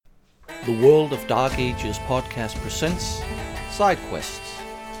The World of Dark Ages podcast presents Side Quests,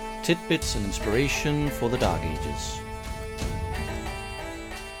 tidbits and inspiration for the Dark Ages.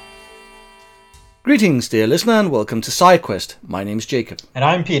 Greetings, dear listener, and welcome to Side Quest. My name's Jacob. And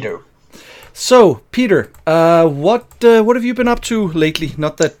I'm Peter. So, Peter, what have you been up to lately?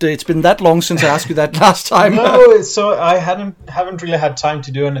 Not that it's been that long since I asked you that last time. No, so I haven't really had time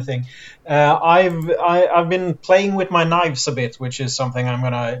to do anything. I've been playing with my knives a bit, which is something I'm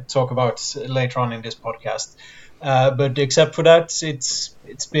going to talk about later on in this podcast. But except for that,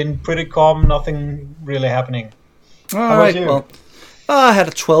 it's been pretty calm. Nothing really happening. All right. Well, I had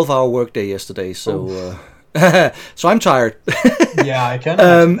a 12-hour workday yesterday, so so I'm tired. Yeah, I can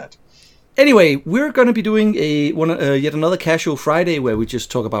imagine that. Anyway, we're going to be doing yet another Casual Friday where we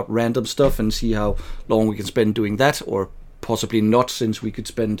just talk about random stuff and see how long we can spend doing that, or possibly not, since we could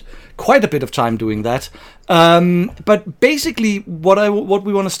spend quite a bit of time doing that. But basically, what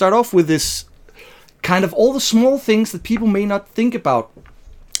we want to start off with is kind of all the small things that people may not think about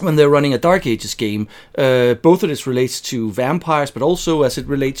when they're running a Dark Ages game. Both of this relates to vampires, but also as it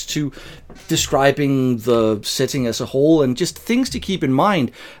relates to describing the setting as a whole and just things to keep in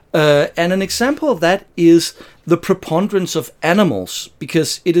mind. And an example of that is the preponderance of animals,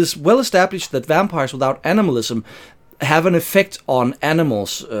 because it is well established that vampires without animalism have an effect on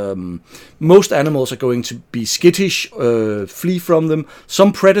animals. Most animals are going to be skittish, flee from them.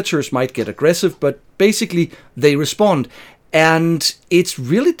 Some predators might get aggressive, but basically they respond. And it's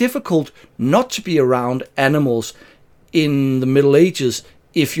really difficult not to be around animals in the Middle Ages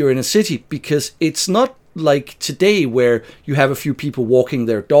if you're in a city, because it's not like today where you have a few people walking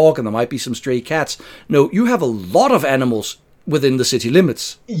their dog and there might be some stray cats. No, you have a lot of animals within the city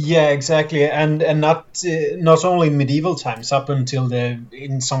limits. Yeah, exactly, and not only medieval times. Up until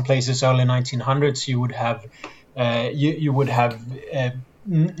in some places early 1900s, you would have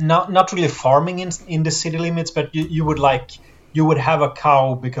not really farming in the city limits, but you would have a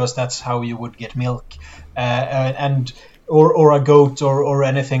cow because that's how you would get milk, or a goat or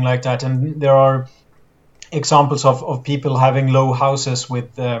anything like that. And there are examples of people having low houses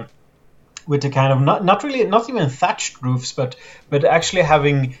with the kind of not even thatched roofs, but actually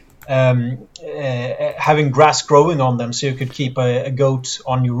having grass growing on them, so you could keep a goat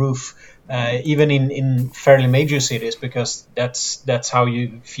on your roof, even in fairly major cities, because that's how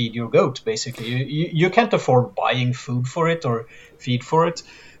you feed your goat. Basically, you can't afford buying food for it or feed for it.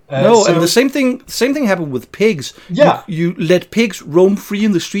 And the same thing happened with pigs. Yeah, you let pigs roam free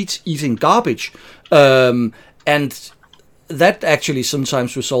in the streets eating garbage, and that actually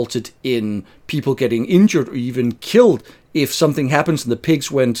sometimes resulted in people getting injured or even killed if something happens and the pigs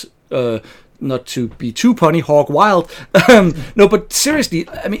went, not to be too punny, hog wild. No, but seriously,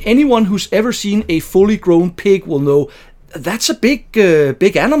 I mean, anyone who's ever seen a fully grown pig will know that's a big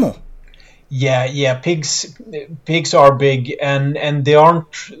animal. Yeah, pigs are big, and they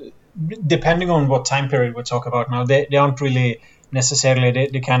aren't, depending on what time period we talk about now, they aren't really necessarily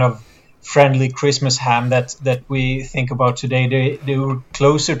the kind of friendly Christmas ham that we think about today. They were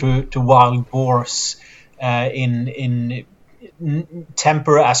closer to wild boars in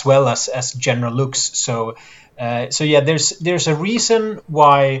temper as well as general looks. So yeah, there's a reason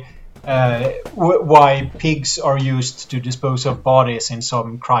why pigs are used to dispose of bodies in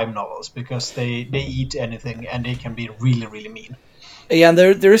some crime novels, because they eat anything and they can be really, really mean. Yeah, and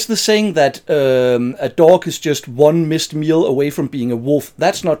there is the saying that a dog is just one missed meal away from being a wolf.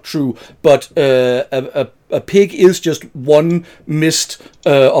 That's not true, but a pig is just one missed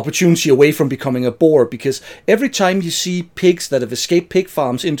opportunity away from becoming a boar, because every time you see pigs that have escaped pig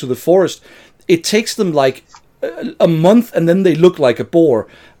farms into the forest, it takes them like a month and then they look like a boar.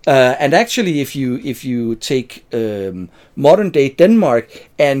 And actually, if you take modern day Denmark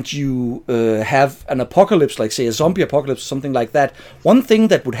and you have an apocalypse, like say a zombie apocalypse or something like that, one thing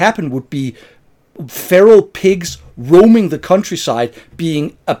that would happen would be feral pigs roaming the countryside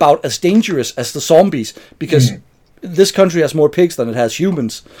being about as dangerous as the zombies, because this country has more pigs than it has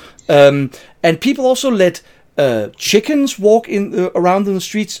humans. And people also let chickens walk around in the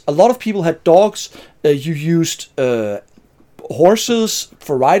streets. A lot of people had dogs. You used horses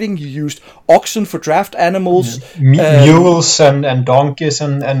for riding, you used oxen for draft animals, mules and donkeys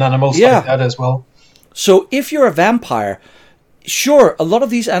and animals like that as well. So if you're a vampire, sure, a lot of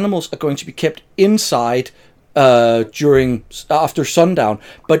these animals are going to be kept inside after sundown,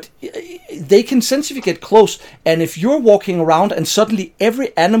 but they can sense if you get close. And if you're walking around and suddenly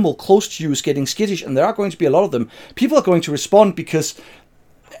every animal close to you is getting skittish, and there are going to be a lot of them, people are going to respond, because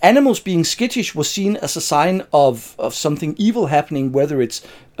animals being skittish was seen as a sign of something evil happening, whether it's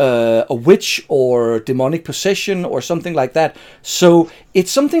a witch or demonic possession or something like that. So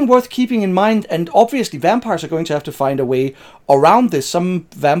it's something worth keeping in mind, and obviously vampires are going to have to find a way around this. Some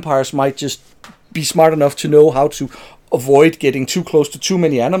vampires might just be smart enough to know how to avoid getting too close to too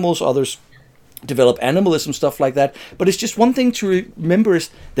many animals. Others develop animalism, stuff like that. But it's just one thing to remember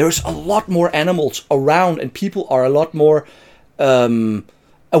is there's a lot more animals around, and people are a lot more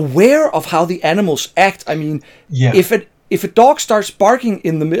aware of how the animals act. I mean, if a dog starts barking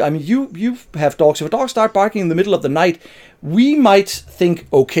in the I mean, you have dogs. If a dog starts barking in the middle of the night, we might think,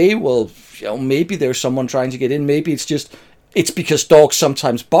 okay, well, maybe there's someone trying to get in. Maybe it's because dogs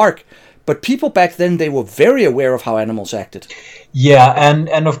sometimes bark. But people back then, they were very aware of how animals acted. Yeah,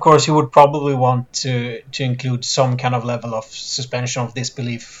 and of course you would probably want to include some kind of level of suspension of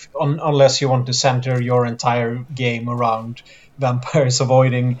disbelief, unless you want to center your entire game around vampires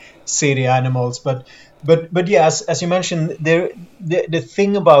avoiding city animals. But yeah, as you mentioned, the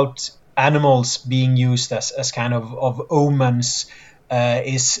thing about animals being used as kind of omens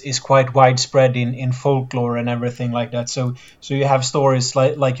is quite widespread in folklore and everything like that. So you have stories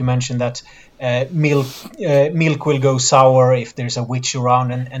like you mentioned that milk will go sour if there's a witch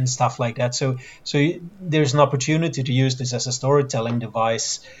around and stuff like that. So there's an opportunity to use this as a storytelling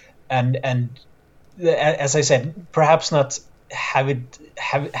device, and as I said, perhaps not have it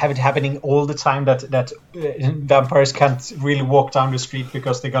happening all the time that vampires can't really walk down the street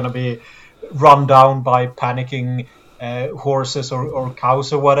because they're gonna be run down by panicking horses or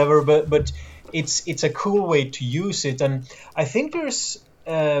cows or whatever, but it's a cool way to use it. And I think there's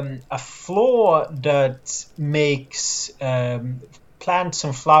a flaw that makes plants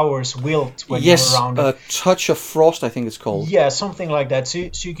and flowers wilt when you're around. Yes, a touch of frost, I think it's called. Yeah, something like that. So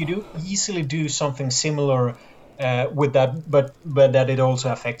you could easily do something similar with that, but that it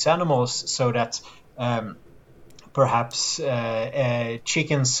also affects animals, so that perhaps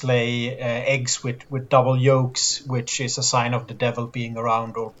chickens lay eggs with double yolks, which is a sign of the devil being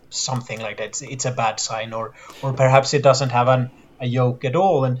around or something like that. It's a bad sign, or perhaps it doesn't have a yolk at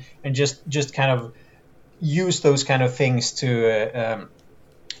all, and just kind of use those kind of things to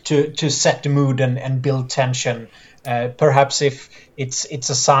set the mood and build tension. Perhaps if it's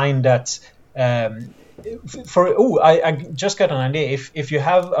a sign that I just got an idea. If you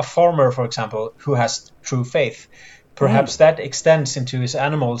have a farmer, for example, who has true faith, perhaps that extends into his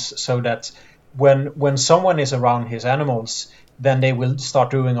animals, so that when someone is around his animals, then they will start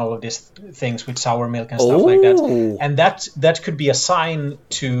doing all of these things with sour milk and stuff like that. And that could be a sign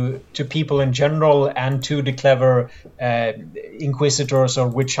to people in general, and to the clever inquisitors or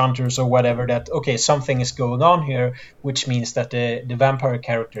witch hunters or whatever, that okay, something is going on here, which means that the vampire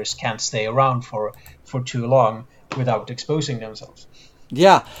characters can't stay around for too long without exposing themselves.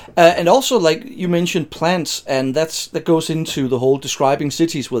 Yeah, and also, like you mentioned, plants, and that goes into the whole describing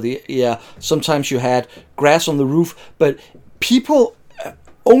cities, where sometimes you had grass on the roof, but people,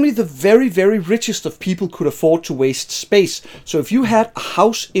 only the very, very richest of people could afford to waste space. So if you had a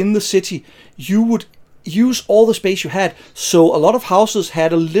house in the city, you would use all the space you had. So a lot of houses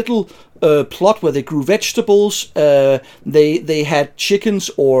had a little plot where they grew vegetables. They had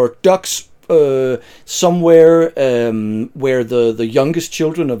chickens or ducks somewhere where the youngest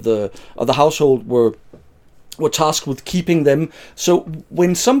children of the household were tasked with keeping them. So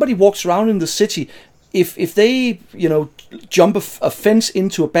when somebody walks around in the city, if they jump a fence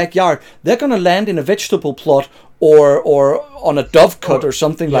into a backyard, they're gonna land in a vegetable plot or on a dovecot or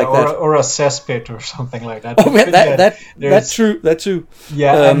something like that, or a cesspit or something like that. Oh, that's true. That too.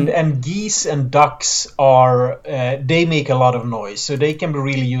 Yeah, and geese and ducks are they make a lot of noise, so they can be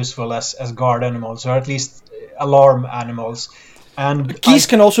really useful as guard animals, or at least alarm animals. And geese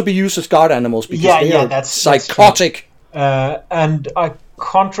can also be used as guard animals because they are that's psychotic. And I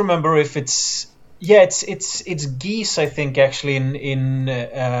can't remember if it's geese, I think, actually.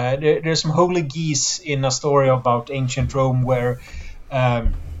 There's some holy geese in a story about ancient Rome where,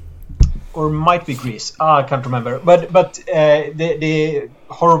 or might be Greece. I can't remember. But the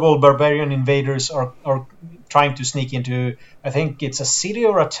horrible barbarian invaders are trying to sneak into, I think it's a city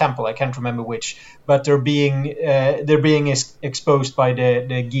or a temple. I can't remember which. But they're being exposed by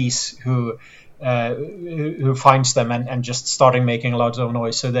the geese who finds them and just starting making lots of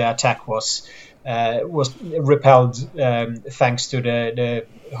noise. So the attack was repelled thanks to the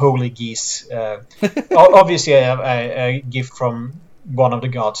holy geese. Obviously a gift from one of the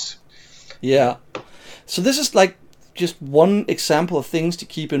gods. Yeah. So this is like just one example of things to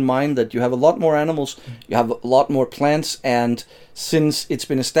keep in mind, that you have a lot more animals, you have a lot more plants, and since it's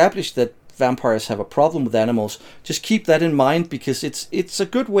been established that vampires have a problem with animals, just keep that in mind, because it's a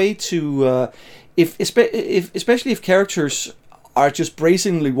good way to, especially if characters are just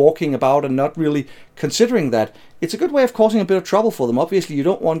brazenly walking about and not really considering that, it's a good way of causing a bit of trouble for them. Obviously, you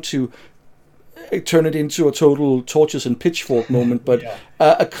don't want to turn it into a total torches and pitchfork moment, but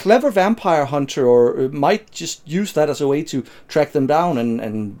a clever vampire hunter might just use that as a way to track them down,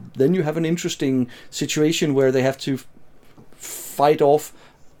 and then you have an interesting situation where they have to fight off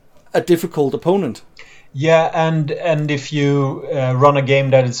a difficult opponent. Yeah, and if you run a game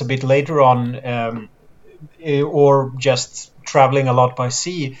that is a bit later on, or just traveling a lot by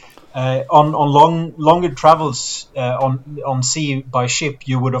sea, on longer travels on sea by ship,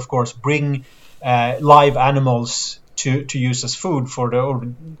 you would of course bring live animals to use as food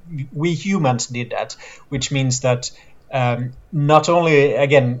we humans did that, which means that not only,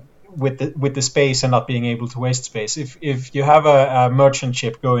 again, with the space and not being able to waste space, if you have a merchant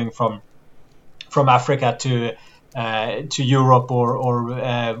ship going from Africa to Europe, or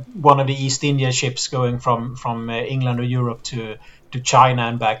one of the East India ships going from England or Europe to China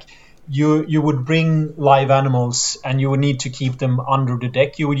and back, you would bring live animals, and you would need to keep them under the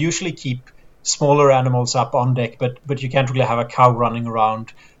deck. You would usually keep smaller animals up on deck, but you can't really have a cow running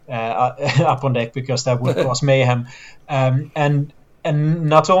around up on deck, because that would cause mayhem. And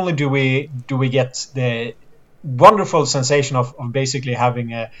not only do we get the wonderful sensation of basically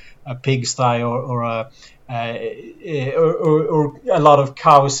having a pigsty or a lot of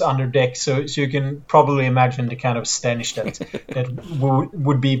cows under deck, so you can probably imagine the kind of stench that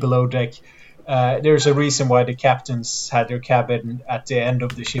would be below deck. There's a reason why the captains had their cabin at the end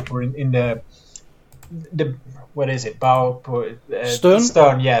of the ship, or in the what is it, bow,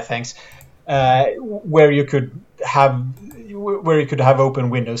 stern, yeah, thanks, where you could have open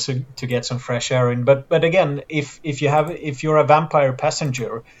windows to get some fresh air in. But again, if you're a vampire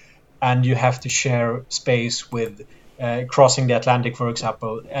passenger and you have to share space with crossing the Atlantic, for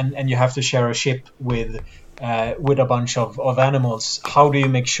example, and you have to share a ship with a bunch of animals, how do you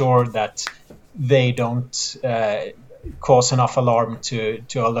make sure that they don't cause enough alarm to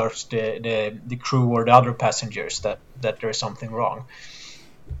alert the crew or the other passengers that there's something wrong?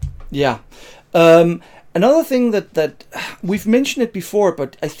 Yeah. Another thing that we've mentioned it before,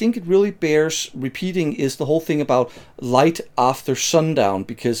 but I think it really bears repeating, is the whole thing about light after sundown,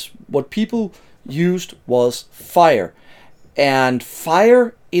 because what people used was fire. And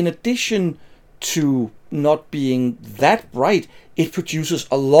fire, in addition to not being that bright, it produces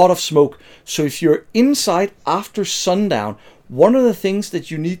a lot of smoke. So if you're inside after sundown, one of the things that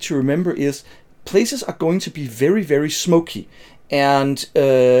you need to remember is places are going to be very, very smoky. And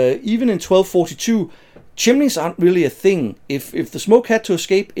even in 1242, chimneys aren't really a thing. If the smoke had to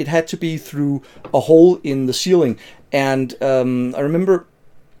escape, it had to be through a hole in the ceiling. And I remember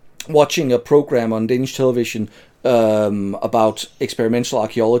watching a program on Danish television about experimental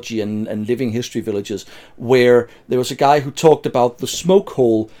archaeology and living history villages, where there was a guy who talked about the smoke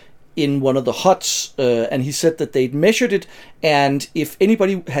hole in one of the huts, and he said that they'd measured it, and if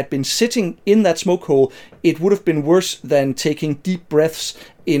anybody had been sitting in that smoke hole, it would have been worse than taking deep breaths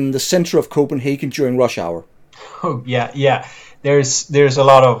in the center of Copenhagen during rush hour. Oh, yeah. There's a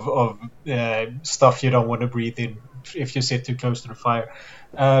lot of stuff you don't want to breathe in if you sit too close to the fire.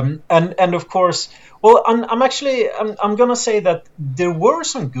 And of course, well, I'm gonna say that there were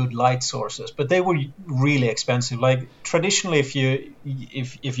some good light sources, but they were really expensive. Like traditionally, if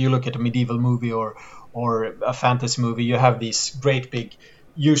you look at a medieval movie or a fantasy movie, you have these great big,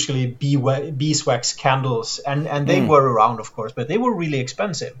 usually beeswax candles, and they were around, of course, but they were really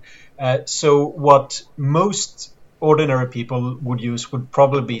expensive. So what most ordinary people would use would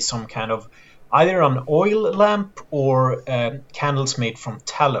probably be some kind of either an oil lamp or candles made from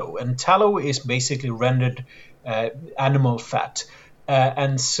tallow. And tallow is basically rendered animal fat.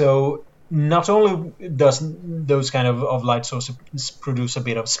 And so not only does those kind of light sources produce a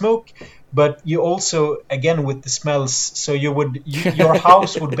bit of smoke, but you also, again, with the smells, so your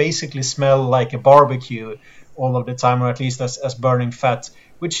house would basically smell like a barbecue all of the time, or at least as burning fat,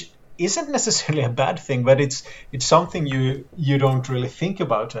 which isn't necessarily a bad thing, but it's something you don't really think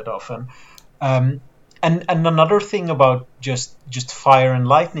about that often. And another thing about just fire and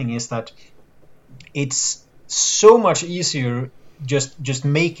lightning is that it's so much easier just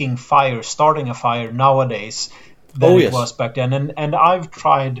making fire, starting a fire nowadays than it was back then. And I've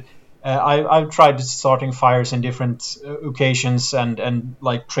tried starting fires in different occasions and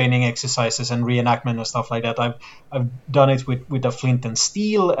like training exercises and reenactment and stuff like that. I've done it with a flint and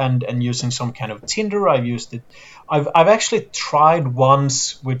steel and using some kind of tinder. I've used it. I've actually tried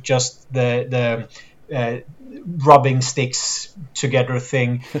once with just the rubbing sticks together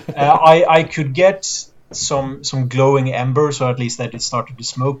thing. I could get some glowing embers, or at least that it started to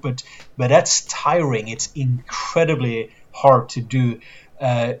smoke, but that's tiring. It's incredibly hard to do.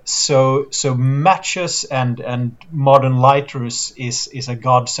 So matches and modern lighters is a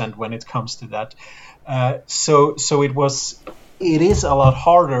godsend when it comes to that. So it is a lot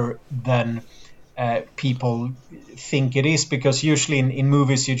harder than people think it is, because usually in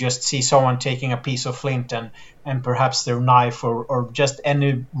movies you just see someone taking a piece of flint and perhaps their knife or just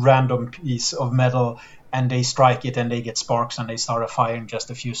any random piece of metal, and they strike it and they get sparks and they start a fire in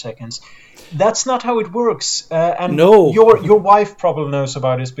just a few seconds. That's not how it works. And no. Your wife probably knows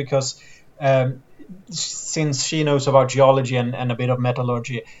about this, because since she knows about geology and a bit of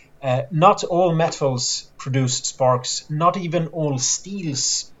metallurgy, not all metals produce sparks. Not even all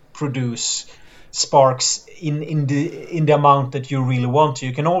steels produce sparks in the amount that you really want to.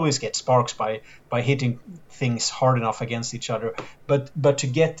 You can always get sparks by hitting things hard enough against each other, but to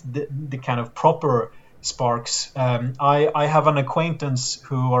get the kind of proper sparks, I have an acquaintance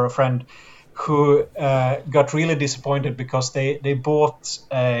or a friend who got really disappointed because they bought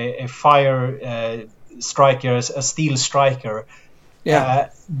a fire striker, a steel striker.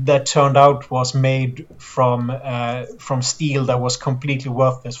 That turned out was made from steel that was completely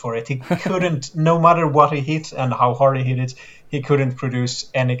worthless for it. He couldn't, no matter what he hit and how hard he hit it, he couldn't produce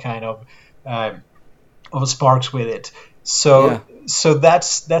any kind of sparks with it. So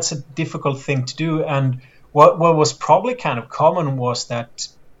that's a difficult thing to do. And what was probably kind of common was that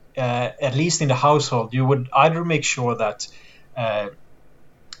at least in the household, you would either make sure that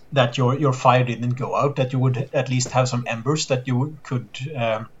your fire didn't go out, that you would at least have some embers that you could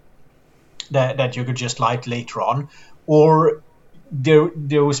that you could just light later on, or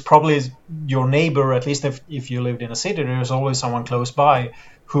there was probably your neighbor, at least if you lived in a city, there was always someone close by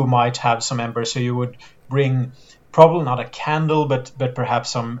who might have some embers, so you would bring probably not a candle, but perhaps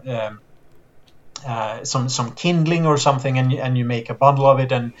some kindling or something, and you make a bundle of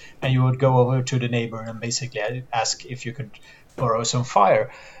it, and you would go over to the neighbor and basically ask if you could borrow some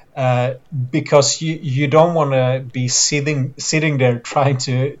fire. Because you don't want to be sitting there trying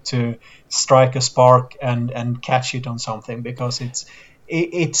to strike a spark and catch it on something, because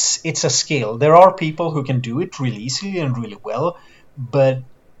it's a skill. There are people who can do it really easily and really well, but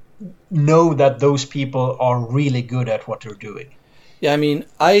know that those people are really good at what they're doing. Yeah, I mean,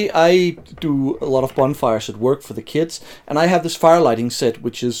 I do a lot of bonfires at work for the kids, and I have this fire lighting set,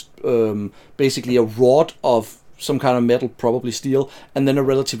 which is basically a rod of some kind of metal, probably steel, and then a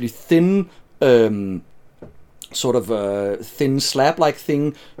relatively thin, sort of thin slab-like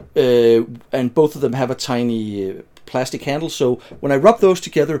thing, and both of them have a tiny plastic handle. So when I rub those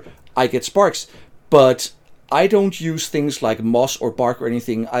together, I get sparks. But I don't use things like moss or bark or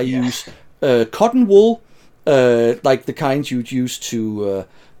anything. I use cotton wool, like the kind you'd use to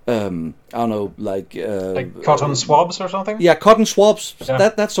I don't know, like cotton swabs or something. Yeah, cotton swabs,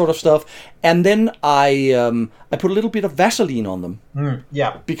 that sort of stuff. And then I put a little bit of Vaseline on them.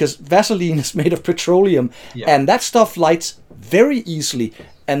 Because Vaseline is made of petroleum, and that stuff lights very easily.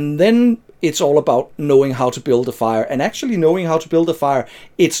 And then it's all about knowing how to build a fire. And actually knowing how to build a fire,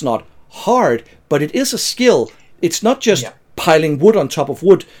 it's not hard, but it is a skill. It's not just piling wood on top of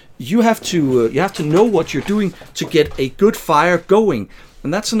wood. You have to know what you're doing to get a good fire going.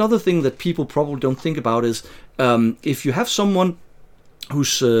 And that's another thing that people probably don't think about is if you have someone who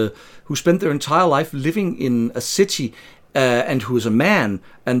spent their entire life living in a city and who is a man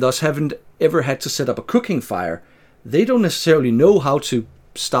and thus haven't ever had to set up a cooking fire, they don't necessarily know how to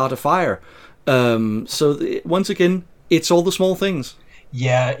start a fire. Once again, it's all the small things.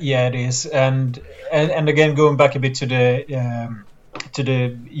 Yeah, it is. And again, going back a bit to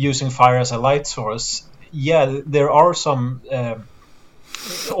the using fire as a light source. Yeah, there are some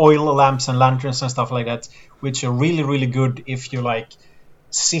oil lamps and lanterns and stuff like that, which are really, really good if you're like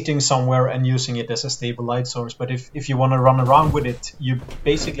sitting somewhere and using it as a stable light source. But if you want to run around with it, you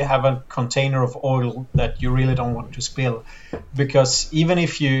basically have a container of oil that you really don't want to spill, because even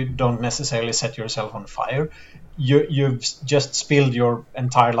if you don't necessarily set yourself on fire, you've just spilled your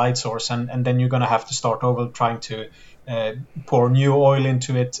entire light source, and then you're going to have to start over trying to pour new oil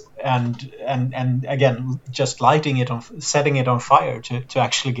into it, and again just setting it on fire to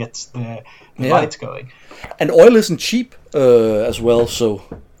actually get the light going. And oil isn't cheap as well, so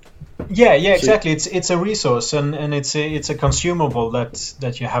exactly. It's a resource, and it's a consumable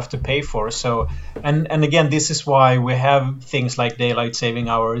that you have to pay for. So and again, this is why we have things like daylight saving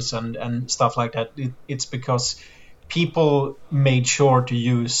hours and stuff like that. It's because people made sure to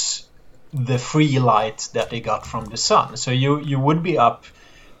use the free light that they got from the sun. So you would be up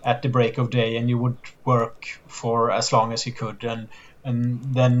at the break of day, and you would work for as long as you could, and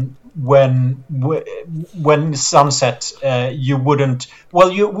then when sunset, you wouldn't.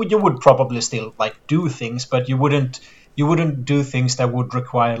 Well, you would probably still like do things, but you wouldn't do things that would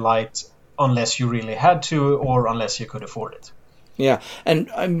require light unless you really had to, or unless you could afford it. Yeah,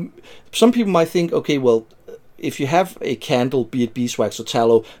 and some people might think, okay, well, if you have a candle, be it beeswax or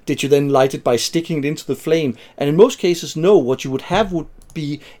tallow, did you then light it by sticking it into the flame? And in most cases, no. What you would have would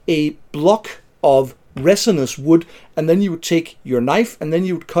be a block of resinous wood, and then you would take your knife and then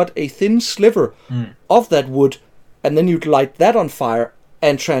you would cut a thin sliver of that wood, and then you'd light that on fire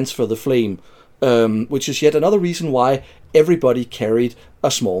and transfer the flame, which is yet another reason why everybody carried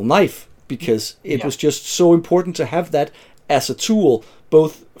a small knife, because it was just so important to have that as a tool,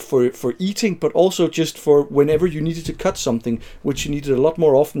 both for eating, but also just for whenever you needed to cut something, which you needed a lot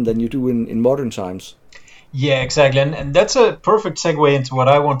more often than you do in modern times. Yeah, exactly, and that's a perfect segue into what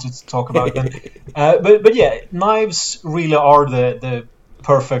I wanted to talk about then. But yeah, knives really are the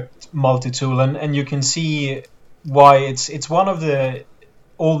perfect multi-tool, and you can see why it's one of the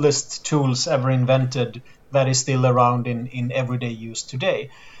oldest tools ever invented that is still around in everyday use today.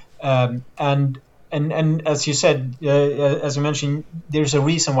 And as you said, as you mentioned, there's a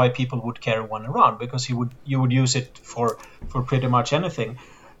reason why people would carry one around, because you would use it for pretty much anything.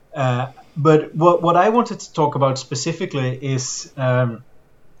 But what I wanted to talk about specifically is a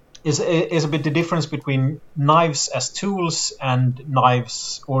bit the difference between knives as tools and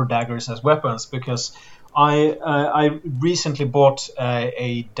knives or daggers as weapons, because I recently bought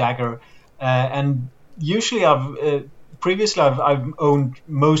a dagger, and usually previously I've owned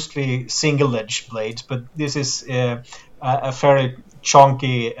mostly single edge blades, but this is a fairly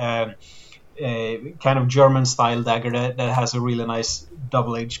chunky kind of German style dagger that has a really nice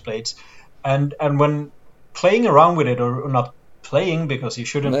double edged blades, and when playing around with it, or not playing, because you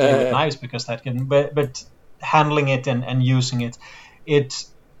shouldn't play with knives, because that can, but handling it and using it,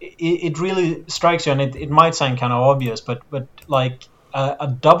 it really strikes you, and it might sound kind of obvious, but like a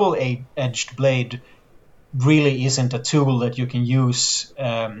double edged blade really isn't a tool that you can use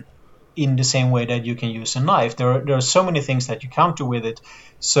in the same way that you can use a knife. There are so many things that you counter with it.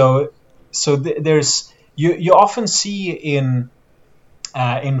 So there's you often see in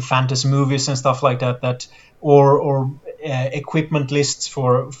fantasy movies and stuff like that or equipment lists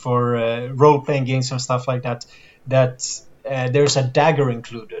for role playing games and stuff like that there's a dagger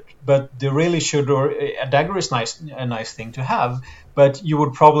included, but there really should, or a dagger is a nice thing to have, but you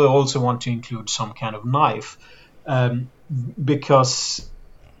would probably also want to include some kind of knife, because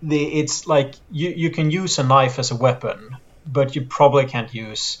it's like you can use a knife as a weapon, but you probably can't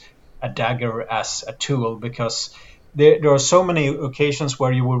use a dagger as a tool, because there are so many occasions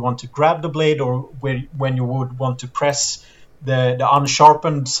where you would want to grab the blade, or when you would want to press the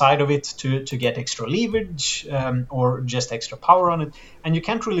unsharpened side of it to get extra leverage, or just extra power on it, and you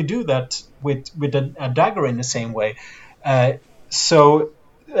can't really do that with a dagger in the same way. So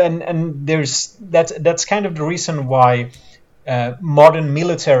that's kind of the reason why modern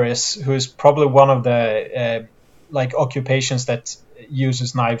militaries, who is probably one of the like occupations that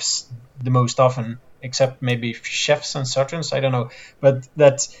uses knives the most often, except maybe chefs and surgeons, I don't know, but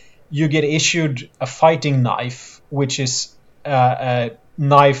that you get issued a fighting knife, which is a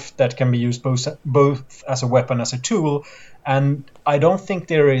knife that can be used both as a weapon, as a tool. And I don't think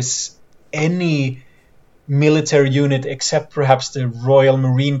there is any military unit, except perhaps the Royal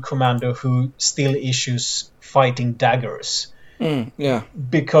Marine Commando, who still issues fighting daggers.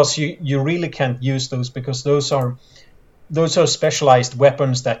 Because you really can't use those, because those are specialized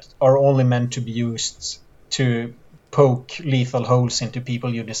weapons that are only meant to be used to poke lethal holes into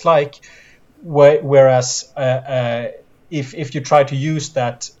people you dislike. Whereas if you try to use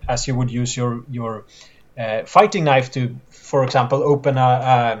that as you would use your fighting knife to, for example, open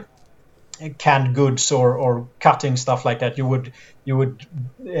a canned goods or cutting stuff like that, you would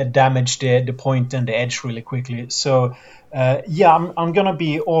damage the point and the edge really quickly. So I'm gonna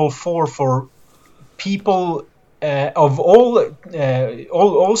be all for people of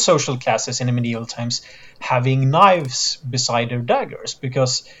all social classes in the medieval times having knives beside their daggers,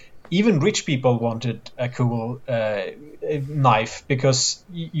 because even rich people wanted a cool knife, because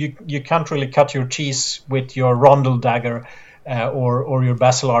you can't really cut your cheese with your rondel dagger or your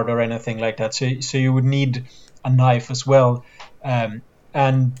basilard or anything like that. So you would need a knife as well, and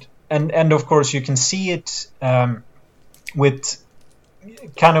of course you can see it with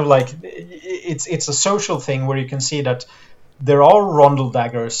kind of like it's a social thing where you can see that there are rondel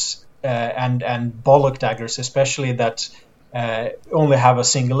daggers and bollock daggers, especially, that only have a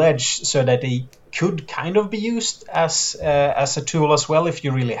single edge, so that they could kind of be used as a tool as well if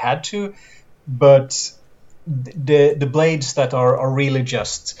you really had to. But the blades that are really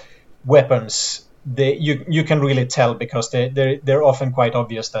just weapons, you can really tell, because they're often quite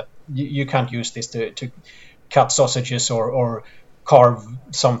obvious that you can't use this to cut sausages or carve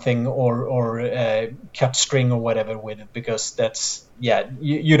something or cut string or whatever with it, because that's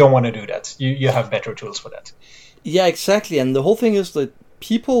you don't want to do that. You have better tools for that. Yeah, exactly. And the whole thing is that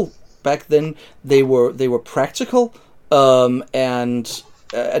people back then, they were practical, and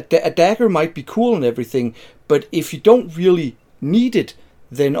a dagger might be cool and everything, but if you don't really need it,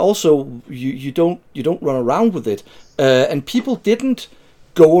 then also you don't run around with it. And people didn't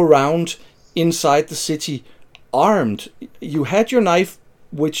go around inside the city armed. You had your knife,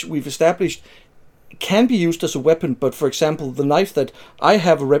 which we've established can be used as a weapon, but for example, the knife that I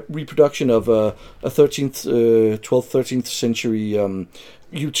have a reproduction of a 13th, 12th, 13th century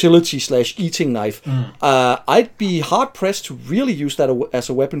utility / eating knife. I'd be hard pressed to really use that as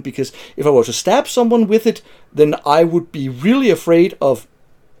a weapon, because if I were to stab someone with it, then I would be really afraid of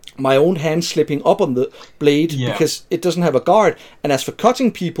my own hand slipping up on the blade, because it doesn't have a guard. And as for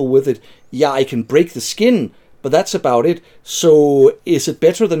cutting people with it, I can break the skin, but that's about it. So is it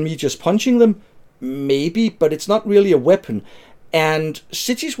better than me just punching them? Maybe, but it's not really a weapon. And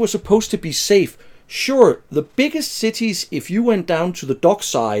cities were supposed to be safe. Sure, the biggest cities, if you went down to the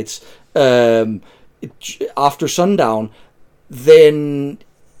docksides after sundown, then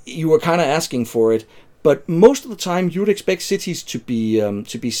you were kind of asking for it. But most of the time, you would expect cities to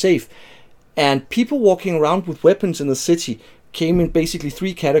be safe. And people walking around with weapons in the city came in basically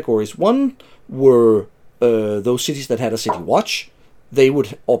three categories. One were those cities that had a city watch. They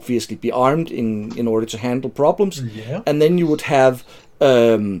would obviously be armed in order to handle problems. Yeah. And then you would have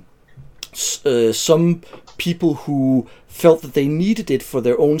some people who felt that they needed it for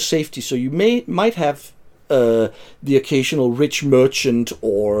their own safety. So you might have the occasional rich merchant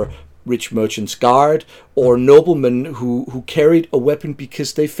or rich merchant's guard, or noblemen who carried a weapon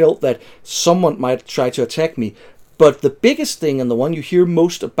because they felt that someone might try to attack me. But the biggest thing, and the one you hear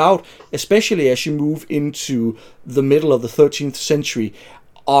most about, especially as you move into the middle of the 13th century,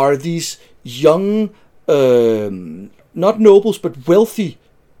 are these young, not nobles, but wealthy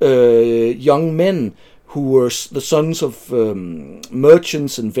young men who were the sons of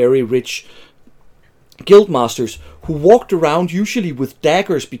merchants and very rich guildmasters, who walked around usually with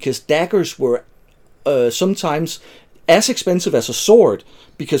daggers, because daggers were sometimes as expensive as a sword,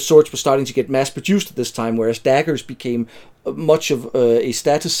 because swords were starting to get mass produced at this time, whereas daggers became much of a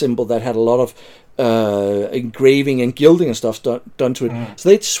status symbol that had a lot of engraving and gilding and stuff done to it. So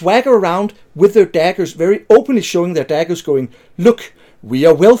they'd swagger around with their daggers, very openly showing their daggers, going, "Look, we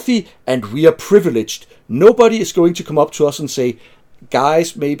are wealthy and we are privileged. Nobody is going to come up to us and say,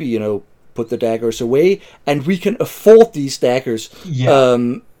 guys, maybe, put the daggers away, and we can afford these daggers."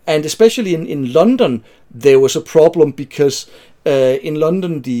 And especially in London, there was a problem, because in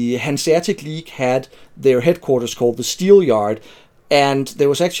London, the Hanseatic League had their headquarters called the Steelyard, and there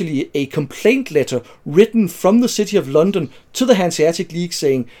was actually a complaint letter written from the City of London to the Hanseatic League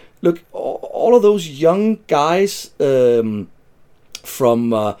saying, "Look, all of those young guys from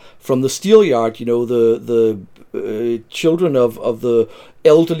the Steelyard, the children of the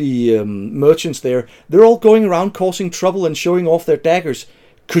elderly merchants there, they're all going around causing trouble and showing off their daggers.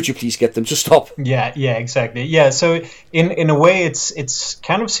 Could you please get them to stop?" Yeah, exactly. Yeah, so in a way, it's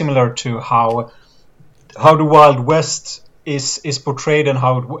kind of similar to how the Wild West is portrayed and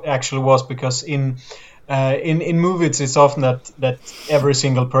how it actually was, because in movies it's often that every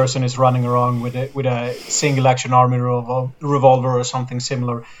single person is running around with a single action army revolver or something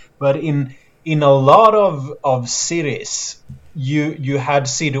similar. But in a lot of cities, you had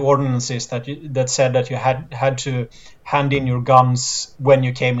city ordinances that said that you had to hand in your guns when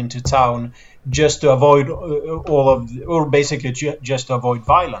you came into town, just to avoid just to avoid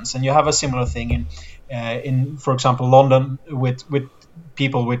violence. And you have a similar thing in for example, London, with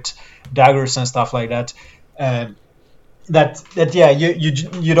people with daggers and stuff like that.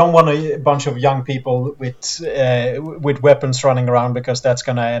 You don't want a bunch of young people with weapons running around, because that's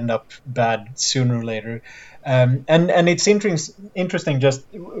gonna end up bad sooner or later. And it's interesting just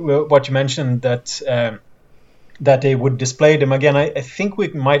what you mentioned, that they would display them again. I think we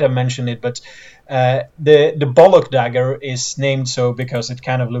might have mentioned it, but the Bollock dagger is named so because it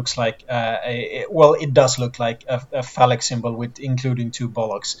kind of looks like it does look like a phallic symbol with including two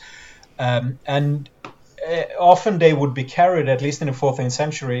bollocks, and often they would be carried, at least in the 14th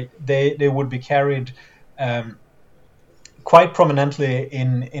century, they would be carried quite prominently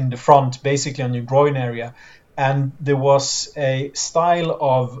in the front, basically on your groin area. and there was a style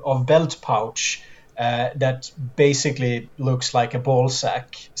of belt pouch that basically looks like a ball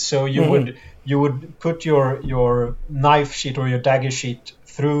sack. So you would put your knife sheath or your dagger sheath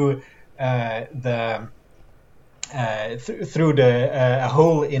through a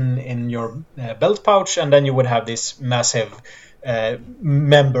hole in your belt pouch, and then you would have this massive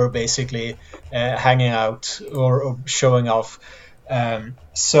member basically hanging out or showing off.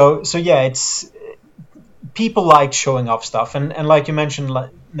 So yeah, it's people like showing off stuff, and like you mentioned,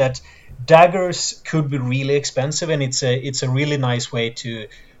 that daggers could be really expensive, and it's a really nice way to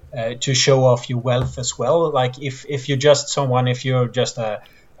show off your wealth as well. Like if you're just a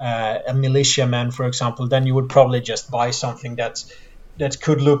militiaman, for example, then you would probably just buy something that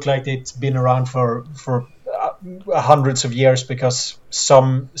could look like it's been around for hundreds of years, because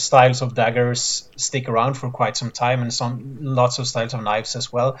some styles of daggers stick around for quite some time, and lots of styles of knives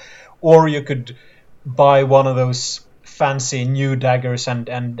as well. Or you could buy one of those fancy new daggers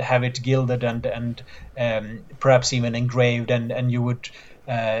and have it gilded and perhaps even engraved, and you would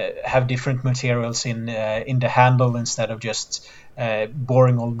have different materials in the handle instead of just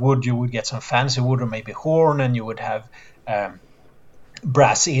boring old wood. You would get some fancy wood or maybe horn, and you would have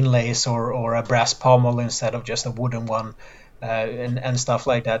brass inlays or a brass pommel instead of just a wooden one, and stuff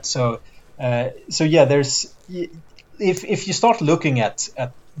like that. So yeah, there's if you start looking at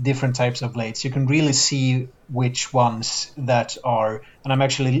different types of blades, you can really see which ones that are, and I'm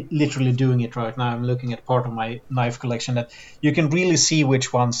actually literally doing it right now. I'm looking at part of my knife collection, that you can really see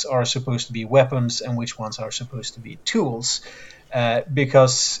which ones are supposed to be weapons and which ones are supposed to be tools,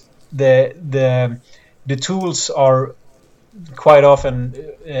 because the tools are quite often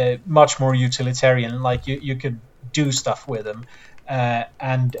much more utilitarian. Like you could do stuff with them,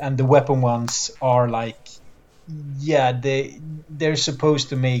 and the weapon ones are like, yeah, they're supposed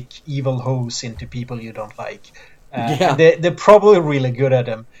to make evil hoes into people you don't like. They're probably really good at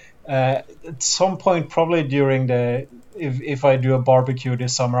them. At some point, probably during if I do a barbecue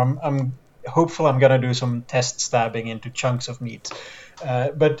this summer, I'm hopeful I'm gonna do some test stabbing into chunks of meat.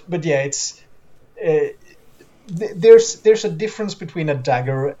 But yeah, it's there's a difference between a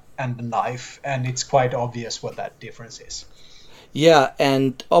dagger and a knife, and it's quite obvious what that difference is. Yeah,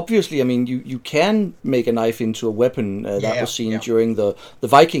 and obviously, I mean, you can make a knife into a weapon. That was seen during the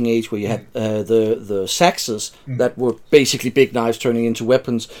Viking Age, where you had the saxes that were basically big knives turning into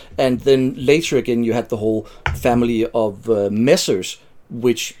weapons. And then later again, you had the whole family of messers,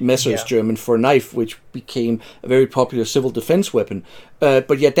 German for knife, which became a very popular civil defense weapon.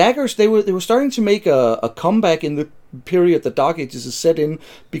 But yeah, daggers, they were starting to make a comeback in the period the Dark Ages is set in,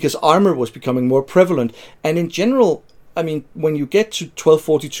 because armor was becoming more prevalent. And in general, I mean, when you get to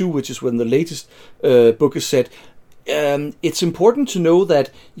 1242, which is when the latest book is set, it's important to know that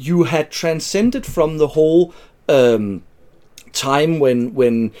you had transcended from the whole time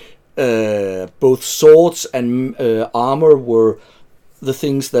when both swords and armor were the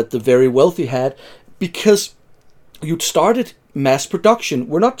things that the very wealthy had, because you'd started mass production.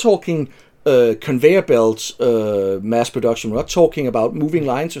 We're not talking conveyor belts mass production. We're not talking about moving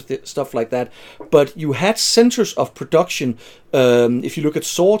lines or stuff like that, but you had centers of production. If you look at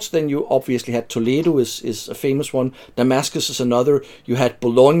swords, then you obviously had Toledo is a famous one. Damascus is another. You had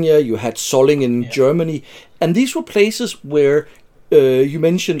Bologna, you had Solingen in Germany, and these were places where you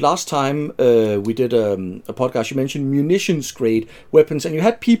mentioned last time we did a podcast, you mentioned munitions grade weapons, and you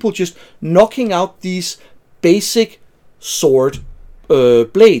had people just knocking out these basic sword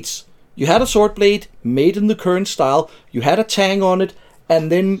blades. You had a sword blade made in the current style, you had a tang on it, and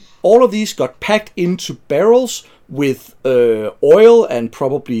then all of these got packed into barrels with oil and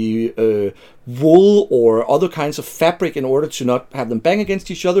probably wool or other kinds of fabric in order to not have them bang against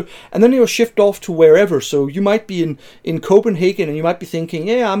each other, and then they were shipped off to wherever. So you might be in Copenhagen and you might be thinking,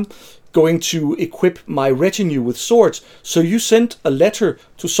 yeah, I'm going to equip my retinue with swords. So you sent a letter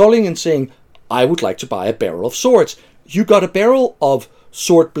to Solingen saying, I would like to buy a barrel of swords. You got a barrel of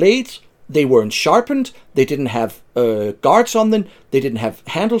sword blades. They weren't sharpened, they didn't have guards on them, they didn't have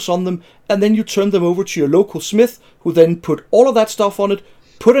handles on them, and then you turned them over to your local smith, who then put all of that stuff on it,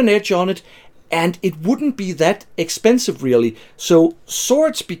 put an edge on it, and it wouldn't be that expensive really. So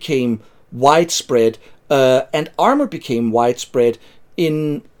swords became widespread, and armor became widespread.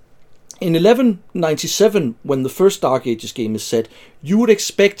 In 1197, when the first Dark Ages game is set, you would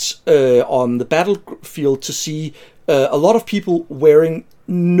expect on the battlefield to see a lot of people wearing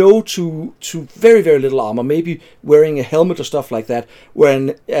no to very, very little armor, maybe wearing a helmet or stuff like that,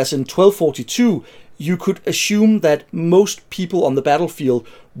 as in 1242, you could assume that most people on the battlefield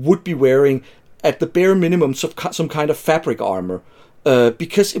would be wearing, at the bare minimum, some kind of fabric armor.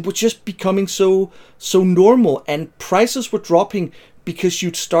 because it was just becoming so normal, and prices were dropping because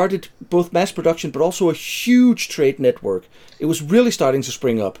you'd started both mass production but also a huge trade network. It was really starting to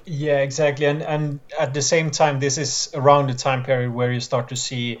spring up. Yeah, exactly. And at the same time, this is around the time period where you start to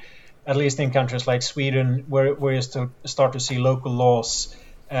see, at least in countries like Sweden, where you start to see local laws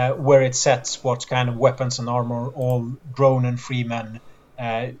where it sets what kind of weapons and armor all grown and free men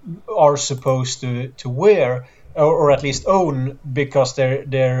are supposed to wear, or at least own, because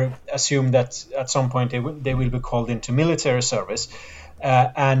they're assumed that at some point they will be called into military service.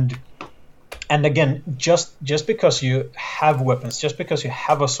 And again, just because you have weapons, just because you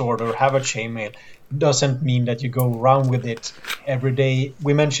have a sword or have a chainmail, doesn't mean that you go around with it every day.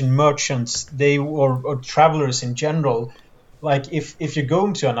 We mentioned merchants, or travelers in general. Like if you go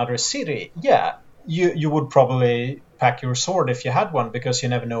into another city, yeah, you would probably pack your sword if you had one, because you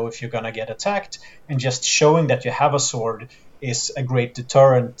never know if you're gonna get attacked, and just showing that you have a sword is a great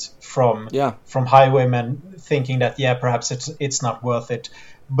deterrent from highwaymen thinking that perhaps it's not worth it.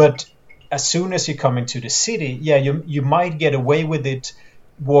 But as soon as you come into the city, you might get away with it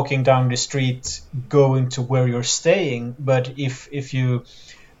walking down the street going to where you're staying, but if you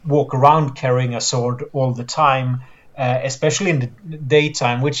walk around carrying a sword all the time, especially in the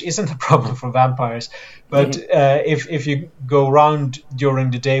daytime, which isn't a problem for vampires, but if you go around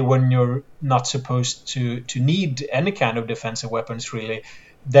during the day when you're not supposed to need any kind of defensive weapons really,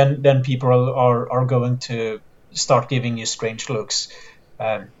 then people are going to start giving you strange looks.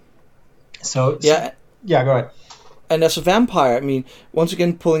 Go ahead. And as a vampire, I mean, once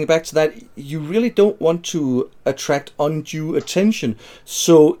again, pulling it back to that, you really don't want to attract undue attention.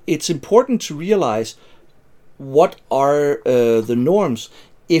 So it's important to realize what are the norms.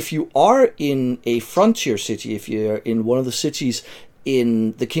 If you are in a frontier city, if you're in one of the cities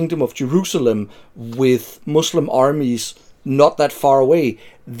in the Kingdom of Jerusalem with Muslim armies not that far away,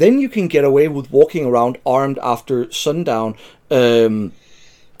 then you can get away with walking around armed after sundown.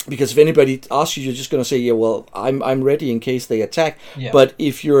 Because if anybody asks you, you're just going to say, yeah, well, I'm ready in case they attack. Yeah. But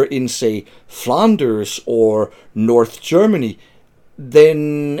if you're in, say, Flanders or North Germany,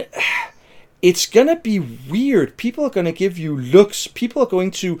 then it's going to be weird. People are going to give you looks. People are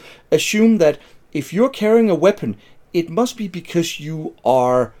going to assume that if you're carrying a weapon, it must be because you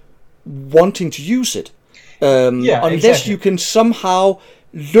are wanting to use it. Unless you can somehow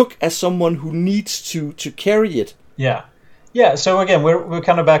look as someone who needs to carry it. Yeah. Yeah, so again, we're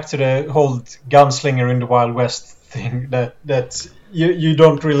kind of back to the whole gunslinger in the Wild West thing, that you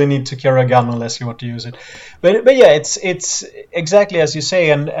don't really need to carry a gun unless you want to use it. But yeah, it's exactly as you say,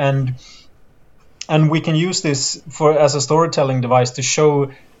 and we can use this as a storytelling device to show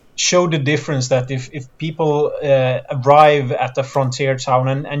the difference, that if people arrive at a frontier town,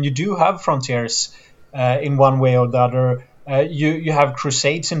 and you do have frontiers in one way or the other. You have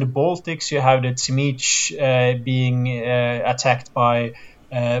crusades in the Baltics. You have the Tsimich being attacked by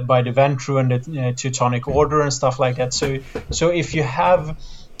the Ventru and the Teutonic Order and stuff like that. So if you have,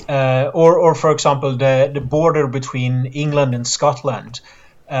 or for example, the border between England and Scotland,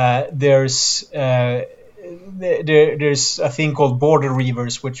 there's a thing called border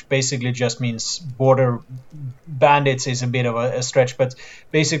reivers, which basically just means border bandits. Is a bit of a stretch, but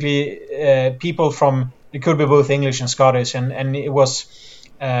basically people from, it could be both English and Scottish, and it was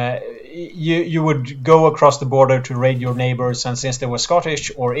you would go across the border to raid your neighbors, and since they were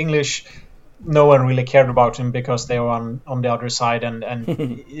Scottish or English, no one really cared about them because they were on the other side, and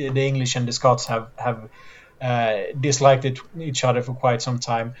the English and the Scots have disliked each other for quite some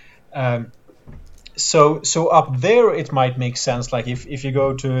time. So up there it might make sense, like if you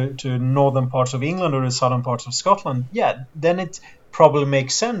go to northern parts of England or the southern parts of Scotland, then it probably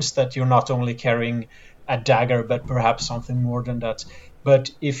makes sense that you're not only carrying a dagger, but perhaps something more than that.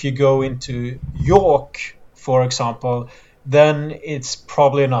 But if you go into York, for example, then it's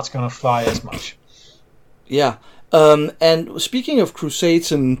probably not going to fly as much. Yeah. And speaking of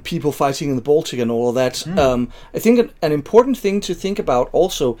crusades and people fighting in the Baltic and all of that, I think an important thing to think about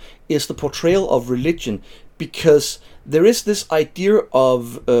also is the portrayal of religion, because there is this idea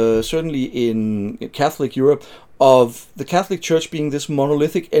of, certainly in Catholic Europe, of the Catholic Church being this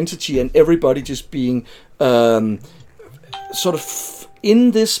monolithic entity and everybody just being sort of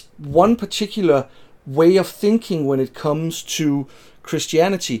in this one particular way of thinking when it comes to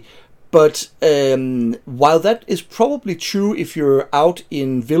Christianity. But while that is probably true if you're out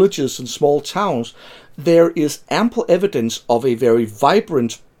in villages and small towns, there is ample evidence of a very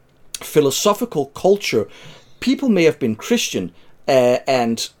vibrant philosophical culture. People may have been Christian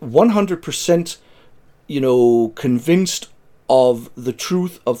and 100% convinced of the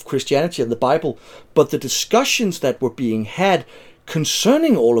truth of Christianity and the Bible, but the discussions that were being had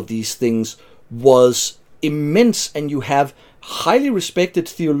concerning all of these things was immense, and you have highly respected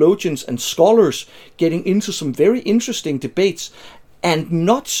theologians and scholars getting into some very interesting debates and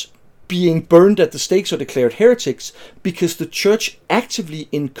not being burned at the stakes or declared heretics, because the church actively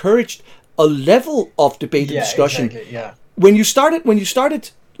encouraged a level of debate and discussion. Exactly, yeah. When you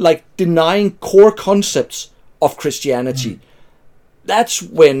started like denying core concepts of Christianity, that's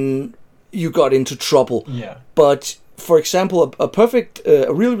when you got into trouble. Yeah. But for example, a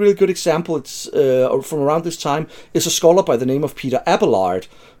really, really good example, it's from around this time, is a scholar by the name of Peter Abelard,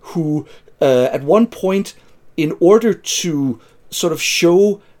 who at one point, in order to sort of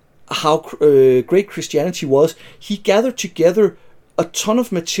show how great Christianity was, he gathered together a ton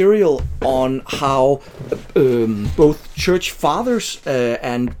of material on how both church fathers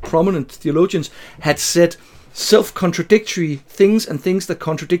and prominent theologians had said self-contradictory things and things that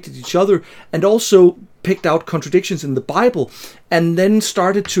contradicted each other, and also picked out contradictions in the Bible, and then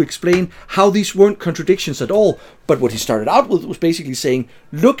started to explain how these weren't contradictions at all. But what he started out with was basically saying,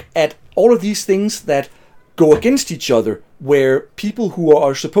 look at all of these things that go against each other, where people who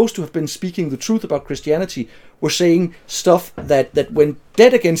are supposed to have been speaking the truth about Christianity were saying stuff that went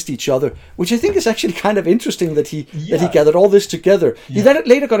dead against each other, which I think is actually kind of interesting that he gathered all this together. Yeah. He then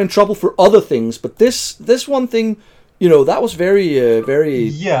later got in trouble for other things, but this one thing, that was very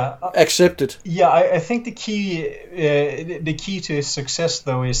accepted. Yeah, I think the key to his success,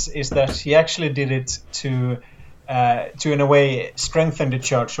 though, is that he actually did it to in a way strengthen the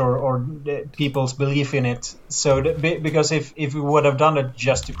church or people's belief in it. So because if he would have done it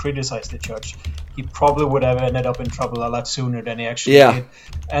just to criticize the church, he probably would have ended up in trouble a lot sooner than he actually did.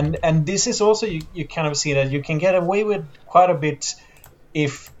 And this is also, you kind of see that you can get away with quite a bit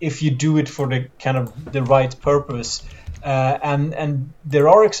if you do it for the kind of the right purpose. And there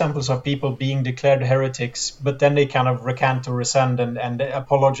are examples of people being declared heretics, but then they kind of recant or rescind and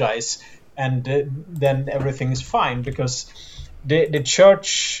apologize. And then everything is fine, because the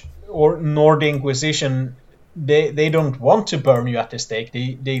church nor the Inquisition, they don't want to burn you at the stake.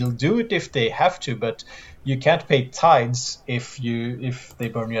 They'll do it if they have to, but you can't pay tithes if they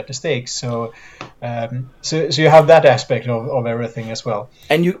burn you at the stake. So you have that aspect of everything as well.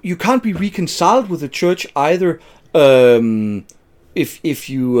 And you can't be reconciled with the church either. If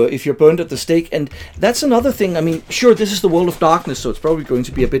you're burned at the stake. And that's another thing. I mean, sure, this is the world of darkness, so it's probably going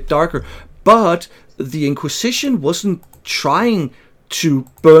to be a bit darker, but the Inquisition wasn't trying to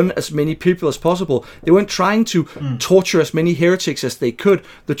burn as many people as possible. They weren't trying to torture as many heretics as they could.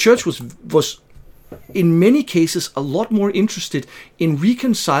 The church was in many cases a lot more interested in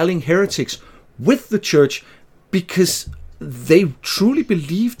reconciling heretics with the church, because they truly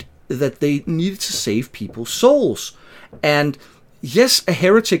believed that they needed to save people's souls. And yes, a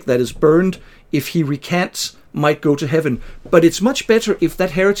heretic that is burned, if he recants, might go to heaven, but it's much better if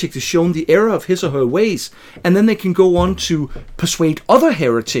that heretic is shown the error of his or her ways, and then they can go on to persuade other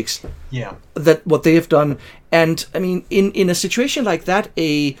heretics that what they have done. And I mean, in a situation like that,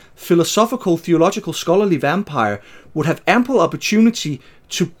 a philosophical, theological, scholarly vampire would have ample opportunity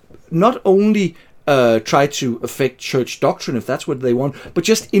to not only try to affect church doctrine, if that's what they want, but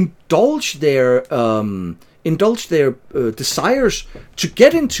just indulge their desires to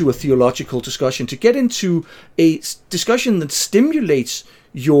get into a theological discussion, to get into a discussion that stimulates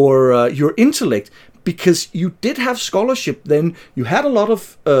your intellect, because you did have scholarship then. You had a lot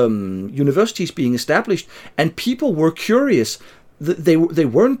of universities being established, and people were curious. They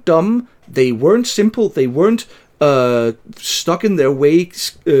weren't dumb, they weren't simple, they weren't stuck in their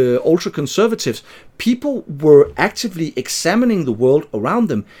ways, ultra-conservatives. People were actively examining the world around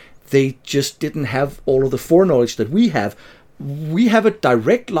them. They just didn't have all of the foreknowledge that we have. We have a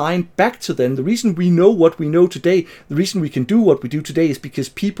direct line back to them. The reason we know what we know today, the reason we can do what we do today, is because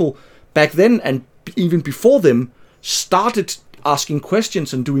people back then and even before them started asking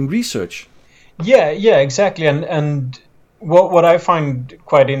questions and doing research. Yeah, exactly. And what I find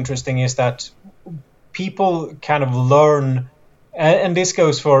quite interesting is that people kind of learn, and this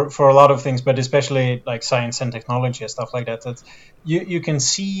goes for a lot of things, but especially like science and technology and stuff like that, that you can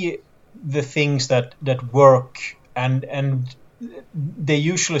see the things that work, and they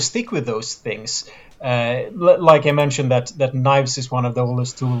usually stick with those things. Like I mentioned, that knives is one of the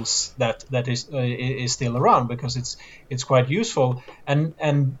oldest tools that is still around, because it's quite useful.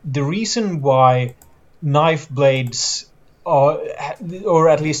 And the reason why knife blades, or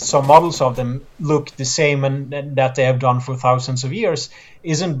at least some models of them, look the same and that they have done for thousands of years,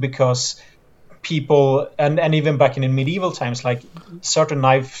 isn't because people, and even back in medieval times, like certain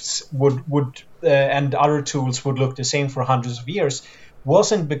knives would and other tools would look the same for hundreds of years,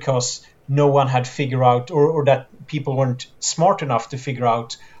 wasn't because no one had figured out, or that people weren't smart enough to figure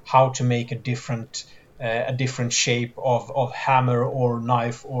out how to make a different shape of hammer or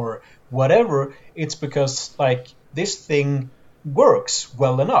knife or whatever. It's because like this thing works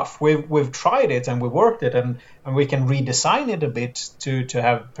well enough. We've tried it and we worked it, and we can redesign it a bit to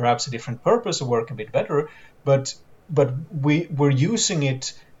have perhaps a different purpose or work a bit better. But we're using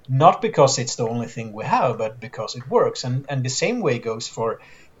it not because it's the only thing we have, but because it works. And the same way goes for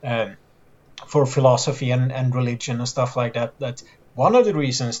philosophy and religion and stuff like that. That one of the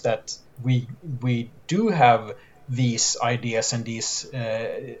reasons that we do have these ideas and these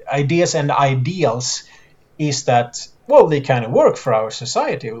ideas and ideals is that, well, they kind of work for our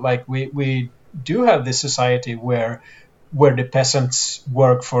society. Like we do have this society where the peasants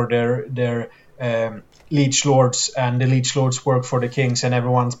work for their liege lords, and the liege lords work for the kings, and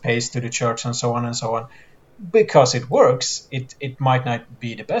everyone pays to the church, and so on and so on. Because it works, it might not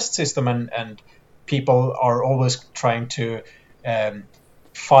be the best system, and people are always trying to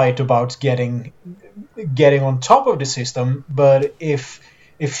fight about getting on top of the system. But if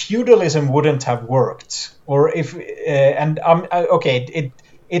feudalism wouldn't have worked, or if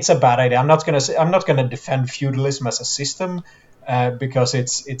it's a bad idea. I'm not gonna defend feudalism as a system because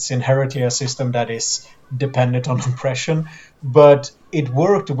it's inherently a system that is dependent on oppression, but it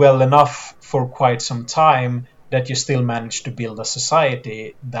worked well enough for quite some time that you still managed to build a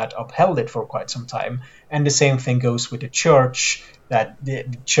society that upheld it for quite some time. And the same thing goes with the church, that the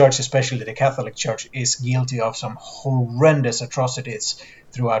church, especially the Catholic Church, is guilty of some horrendous atrocities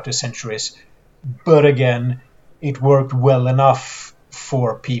throughout the centuries. But again, it worked well enough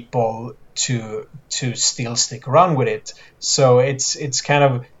for people to still stick around with it. So it's kind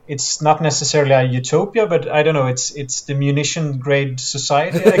of, it's not necessarily a utopia, but I don't know, it's the munition grade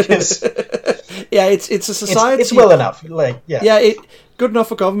society, I guess. Yeah, it's a society. It's well enough, like yeah. Yeah, good enough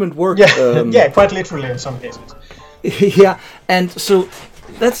for government work. Yeah, yeah, quite literally in some cases. Yeah, and so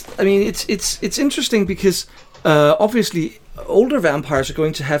it's interesting because obviously older vampires are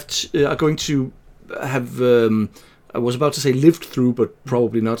going to have I was about to say lived through, but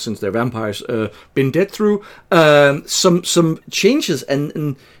probably not, since they're vampires, been dead through some changes,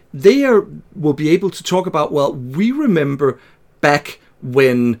 and they will be able to talk about, well, we remember back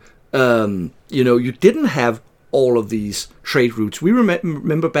when you didn't have all of these trade routes. We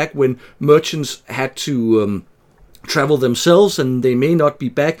remember back when merchants had to travel themselves, and they may not be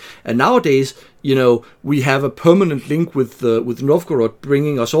back. And nowadays, we have a permanent link with Novgorod,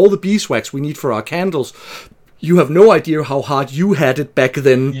 bringing us all the beeswax we need for our candles. You have no idea how hard you had it back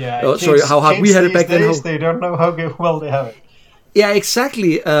then. Yeah, how hard we had it back then. They don't know how well they have it. Yeah,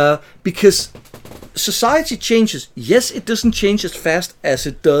 exactly. Because society changes. Yes, it doesn't change as fast as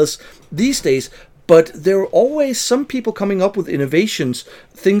it does these days, but there are always some people coming up with innovations,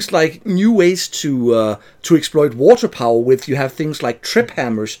 things like new ways to exploit water power with. You have things like trip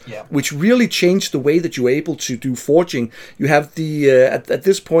hammers, which really change the way that you're able to do forging. You have the at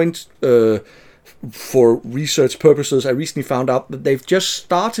this point, for research purposes, I recently found out that they've just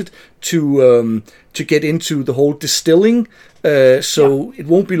started to get into the whole distilling. It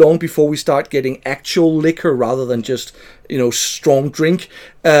won't be long before we start getting actual liquor rather than just strong drink.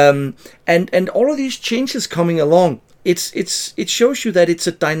 And all of these changes coming along, it shows you that it's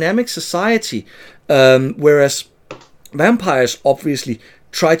a dynamic society, whereas vampires obviously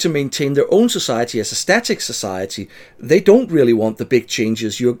try to maintain their own society as a static society. They don't really want the big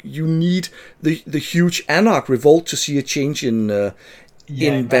changes. You need the huge anarch revolt to see a change in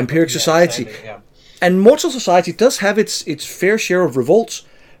vampiric society. Exactly, yeah. And mortal society does have its fair share of revolts,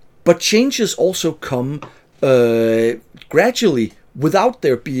 but changes also come gradually without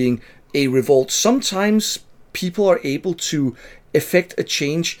there being a revolt. Sometimes people are able to effect a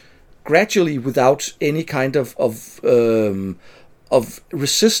change gradually without any kind of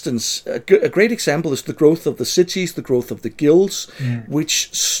resistance. A great example is the growth of the cities, the growth of the guilds,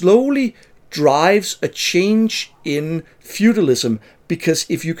 which slowly drives a change in feudalism. Because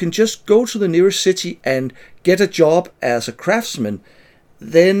if you can just go to the nearest city and get a job as a craftsman,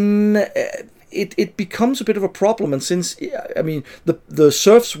 then it becomes a bit of a problem. And since, the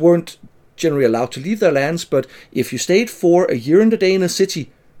serfs weren't generally allowed to leave their lands, but if you stayed for a year and a day in a city,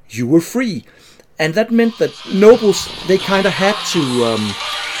 you were free. And that meant that nobles, they kind of had to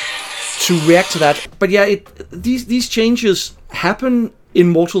react to that. But yeah, these changes happen in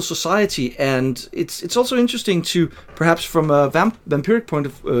mortal society, and it's also interesting to, perhaps from a vampiric point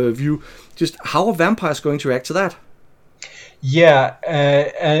of view, just how are vampires going to react to that? Yeah,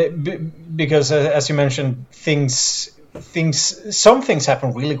 because as you mentioned, some things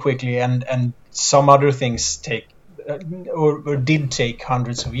happen really quickly, and some other things take or did take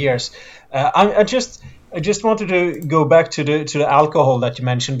hundreds of years. I just wanted to go back to the alcohol that you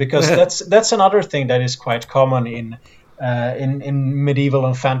mentioned, because that's another thing that is quite common in medieval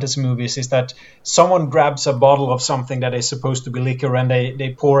and fantasy movies, is that someone grabs a bottle of something that is supposed to be liquor and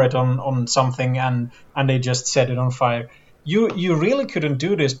they pour it on something and they just set it on fire. You really couldn't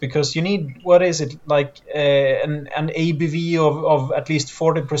do this, because you need, what is it, like an ABV of at least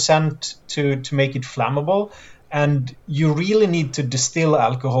 40% to make it flammable, and you really need to distill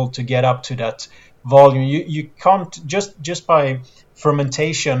alcohol to get up to that volume. You can't just by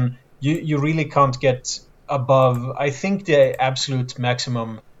fermentation. You really can't get above. I think the absolute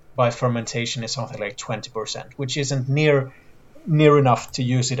maximum by fermentation is something like 20%, which isn't near enough to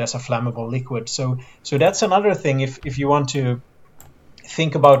use it as a flammable liquid. So that's another thing. If you want to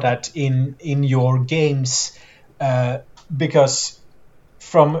think about that in your games, because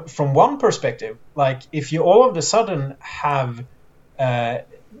from one perspective, like if you all of a sudden have the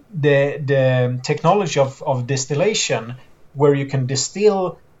technology of distillation, where you can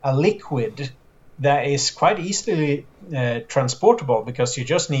distill a liquid that is quite easily transportable, because you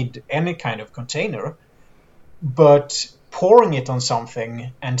just need any kind of container, but pouring it on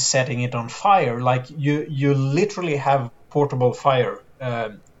something and setting it on fire, like you literally have portable fire,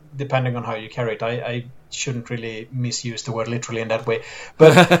 depending on how you carry it. I shouldn't really misuse the word literally in that way,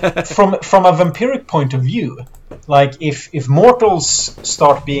 but from a vampiric point of view, like if mortals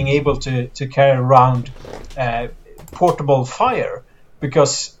start being able to carry around portable fire,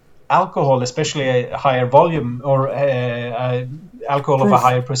 because alcohol, especially a higher volume, or alcohol proof of a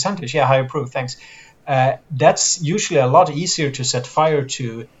higher percentage, higher proof, thanks, that's usually a lot easier to set fire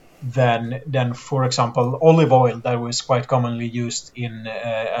to than for example olive oil that was quite commonly used in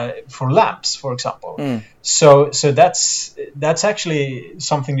for lamps, for example. So that's actually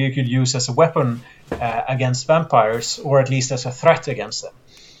something you could use as a weapon against vampires, or at least as a threat against them.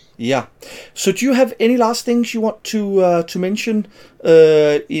 Yeah. So do you have any last things you want to mention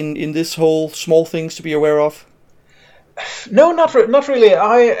in this whole small things to be aware of? No, not really.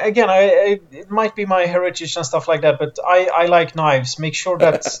 It might be my heritage and stuff like that, but I like knives. Make sure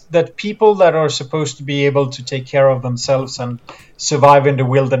that people that are supposed to be able to take care of themselves and survive in the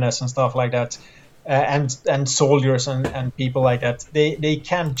wilderness and stuff like that, and soldiers and people like that, they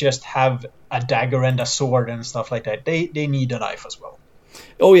can't just have a dagger and a sword and stuff like that. They need a knife as well.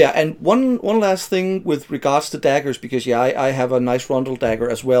 Oh yeah, and one last thing with regards to daggers, because I have a nice rondel dagger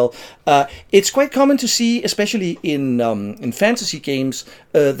as well. It's quite common to see, especially in fantasy games,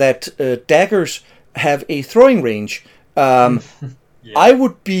 that daggers have a throwing range. Yeah. I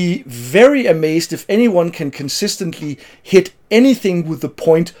would be very amazed if anyone can consistently hit anything with the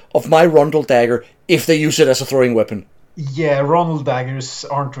point of my rondel dagger if they use it as a throwing weapon. Yeah, rondel daggers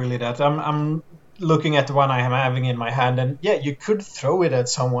aren't really that. I'm looking at the one I am having in my hand, and yeah, you could throw it at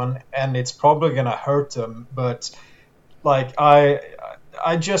someone and it's probably gonna hurt them, but like I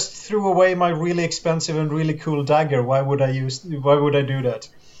just threw away my really expensive and really cool dagger. Why would I do that?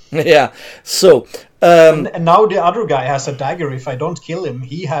 Yeah. So and now the other guy has a dagger. If I don't kill him,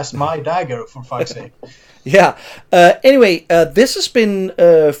 he has my dagger, for fuck's sake. Yeah. Anyway, this has been,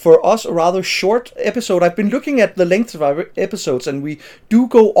 for us, a rather short episode. I've been looking at the length of our episodes, and we do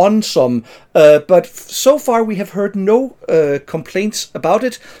go on some. But so far, we have heard no complaints about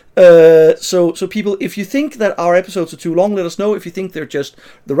it. So people, if you think that our episodes are too long, let us know. If you think they're just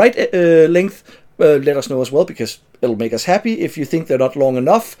the right length, let us know as well, because it'll make us happy. If you think they're not long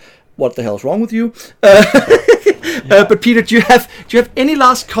enough, what the hell's wrong with you? But Peter, do you have any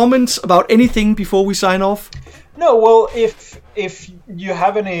last comments about anything before we sign off? No, well, if you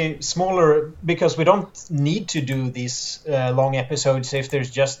have any smaller, because we don't need to do these long episodes, if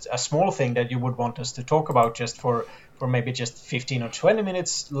there's just a small thing that you would want us to talk about just for maybe just 15 or 20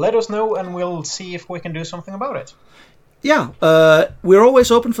 minutes, let us know and we'll see if we can do something about it. Yeah, we're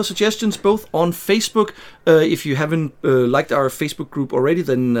always open for suggestions, both on Facebook. If you haven't liked our Facebook group already,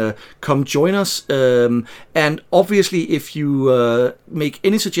 then come join us. And obviously, if you make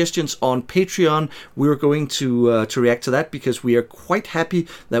any suggestions on Patreon, we're going to react to that, because we are quite happy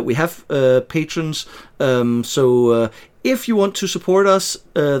that we have patrons. So if you want to support us,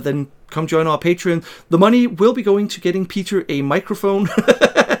 then come join our Patreon. The money will be going to getting Peter a microphone.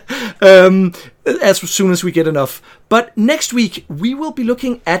 As soon as we get enough. But next week we will be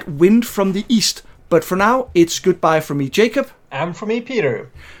looking at Wind from the East. But for now, it's goodbye from me, Jacob. And from me, Peter.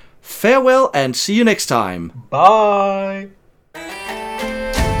 Farewell and see you next time. Bye.